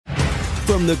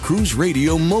From the Cruise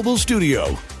Radio mobile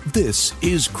studio, this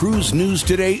is Cruise News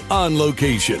Today on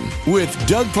location with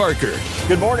Doug Parker.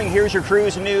 Good morning. Here's your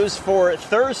cruise news for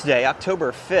Thursday,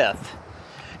 October 5th.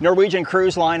 Norwegian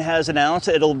Cruise Line has announced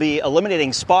it'll be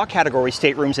eliminating spa category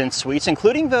staterooms and suites,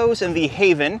 including those in the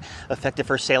Haven, effective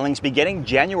for sailings beginning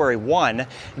January 1.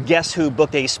 Guests who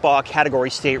booked a spa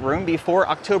category stateroom before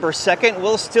October 2nd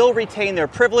will still retain their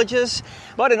privileges,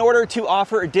 but in order to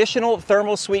offer additional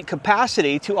thermal suite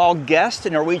capacity to all guests,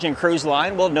 Norwegian Cruise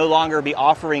Line will no longer be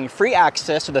offering free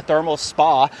access to the thermal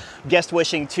spa. Guests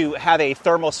wishing to have a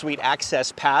thermal suite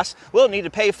access pass will need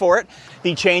to pay for it.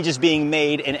 The change is being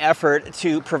made in effort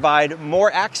to provide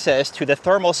more access to the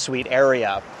thermal suite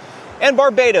area. And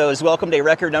Barbados welcomed a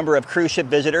record number of cruise ship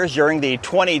visitors during the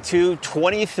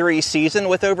 22-23 season,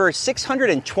 with over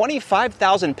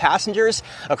 625,000 passengers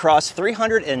across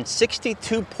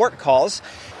 362 port calls.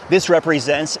 This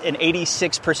represents an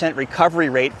 86% recovery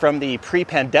rate from the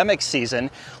pre-pandemic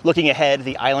season. Looking ahead,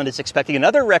 the island is expecting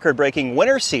another record-breaking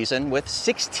winter season, with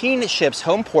 16 ships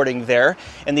home porting there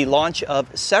and the launch of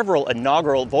several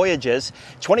inaugural voyages.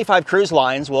 25 cruise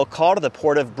lines will call to the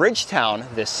port of Bridgetown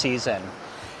this season.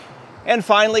 And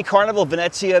finally, Carnival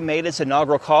Venezia made its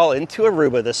inaugural call into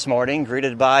Aruba this morning,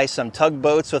 greeted by some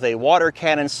tugboats with a water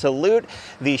cannon salute.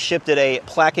 The ship did a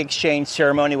plaque exchange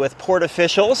ceremony with port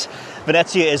officials.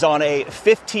 Venezia is on a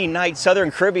 15-night Southern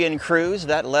Caribbean cruise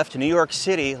that left New York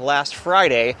City last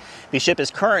Friday. The ship is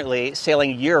currently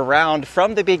sailing year-round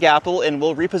from the Big Apple and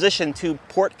will reposition to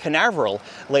Port Canaveral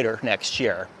later next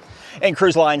year. And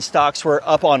cruise line stocks were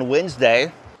up on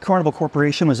Wednesday. Carnival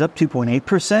Corporation was up 2.8%,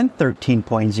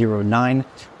 13.09.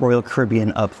 Royal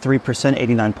Caribbean up 3%,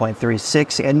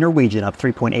 89.36. And Norwegian up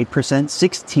 3.8%,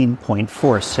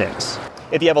 16.46.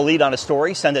 If you have a lead on a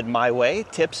story, send it my way.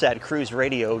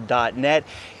 tips@cruiseradio.net.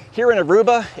 Here in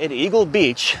Aruba, at Eagle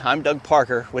Beach, I'm Doug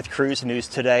Parker with Cruise News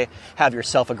Today. Have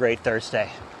yourself a great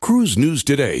Thursday. Cruise News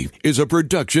Today is a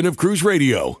production of Cruise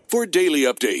Radio. For daily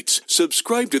updates,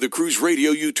 subscribe to the Cruise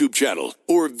Radio YouTube channel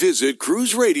or visit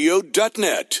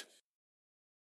cruiseradio.net.